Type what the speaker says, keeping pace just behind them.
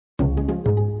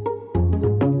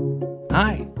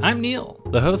Hi, I'm Neil,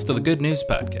 the host of the Good News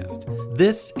Podcast.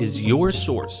 This is your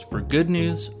source for good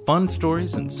news, fun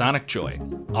stories, and sonic joy.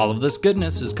 All of this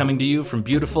goodness is coming to you from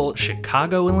beautiful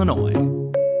Chicago,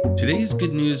 Illinois. Today's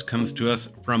good news comes to us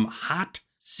from hot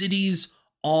cities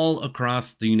all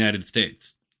across the United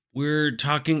States. We're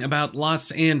talking about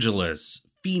Los Angeles,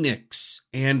 Phoenix,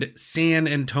 and San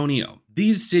Antonio.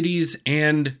 These cities,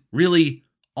 and really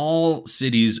all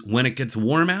cities when it gets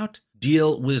warm out,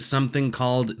 deal with something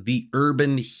called the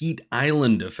urban heat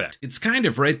island effect. It's kind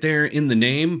of right there in the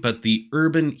name, but the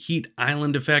urban heat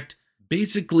island effect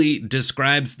basically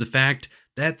describes the fact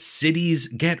that cities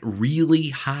get really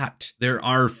hot. There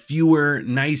are fewer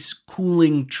nice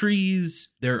cooling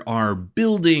trees. There are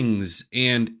buildings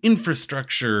and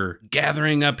infrastructure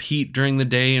gathering up heat during the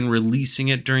day and releasing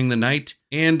it during the night.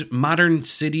 And modern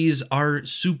cities are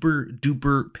super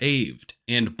duper paved.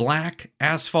 And black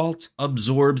asphalt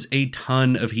absorbs a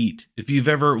ton of heat. If you've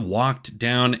ever walked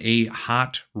down a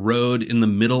hot road in the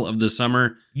middle of the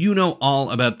summer, you know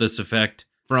all about this effect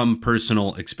from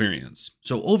personal experience.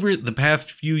 So over the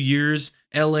past few years,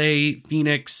 LA,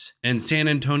 Phoenix, and San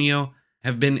Antonio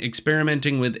have been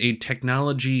experimenting with a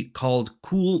technology called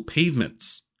cool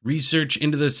pavements. Research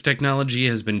into this technology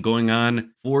has been going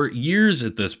on for years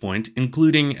at this point,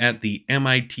 including at the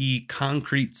MIT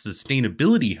Concrete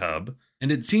Sustainability Hub.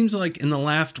 And it seems like in the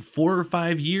last 4 or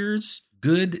 5 years,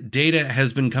 good data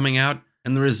has been coming out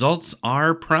and the results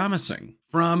are promising.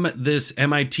 From this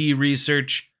MIT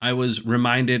research, I was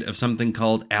reminded of something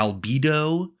called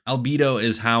albedo. Albedo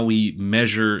is how we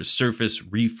measure surface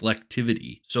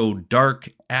reflectivity. So dark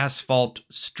asphalt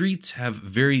streets have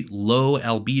very low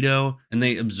albedo and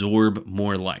they absorb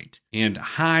more light. And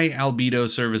high albedo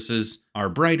surfaces are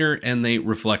brighter and they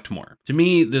reflect more. To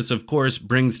me, this of course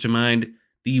brings to mind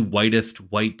the whitest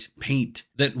white paint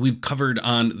that we've covered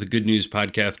on the Good News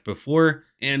Podcast before.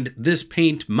 And this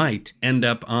paint might end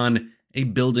up on a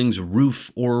building's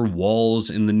roof or walls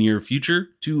in the near future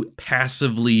to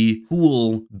passively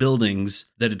cool buildings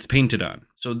that it's painted on.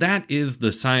 So that is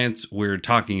the science we're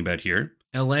talking about here.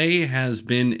 LA has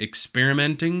been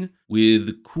experimenting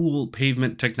with cool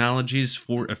pavement technologies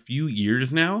for a few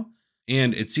years now,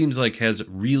 and it seems like has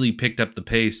really picked up the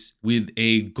pace with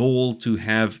a goal to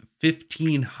have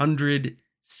 1,500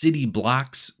 city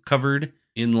blocks covered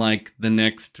in like the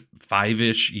next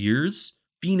 5-ish years.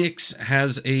 Phoenix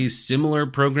has a similar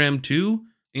program too,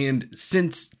 and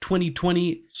since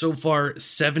 2020, so far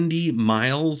 70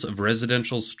 miles of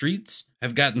residential streets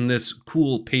have gotten this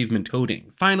cool pavement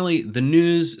coating. Finally, the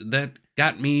news that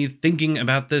got me thinking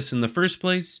about this in the first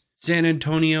place, San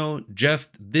Antonio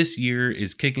just this year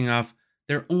is kicking off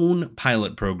their own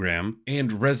pilot program,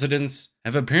 and residents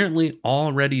have apparently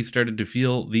already started to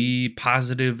feel the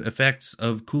positive effects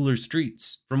of cooler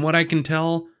streets. From what I can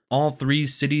tell, all 3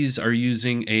 cities are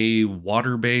using a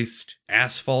water-based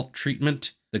asphalt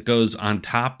treatment that goes on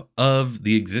top of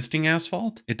the existing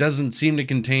asphalt. It doesn't seem to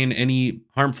contain any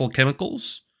harmful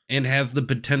chemicals and has the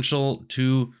potential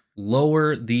to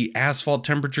lower the asphalt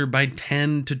temperature by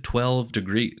 10 to 12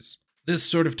 degrees. This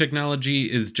sort of technology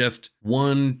is just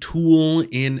one tool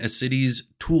in a city's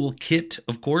toolkit,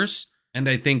 of course. And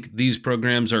I think these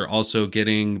programs are also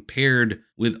getting paired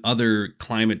with other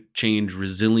climate change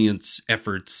resilience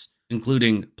efforts,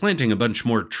 including planting a bunch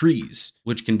more trees,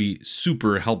 which can be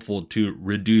super helpful to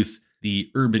reduce the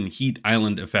urban heat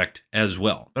island effect as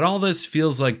well. But all this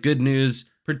feels like good news,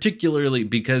 particularly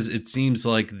because it seems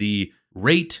like the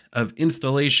rate of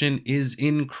installation is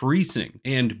increasing,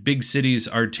 and big cities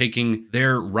are taking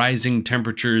their rising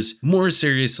temperatures more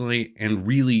seriously and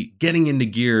really getting into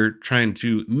gear trying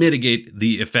to mitigate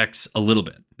the effects a little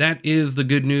bit. That is the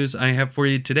good news I have for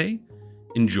you today.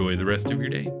 Enjoy the rest of your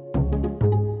day.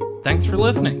 Thanks for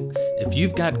listening. If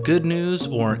you've got good news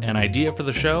or an idea for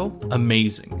the show,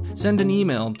 amazing. Send an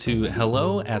email to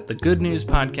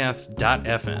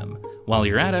hello@thegoodnewspodcast.fm. While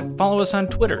you're at it, follow us on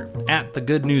Twitter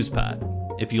 @thegoodnewspod.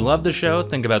 If you love the show,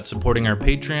 think about supporting our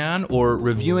Patreon or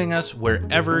reviewing us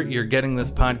wherever you're getting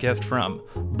this podcast from.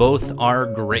 Both are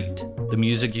great. The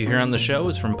music you hear on the show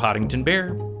is from Poddington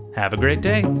Bear. Have a great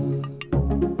day.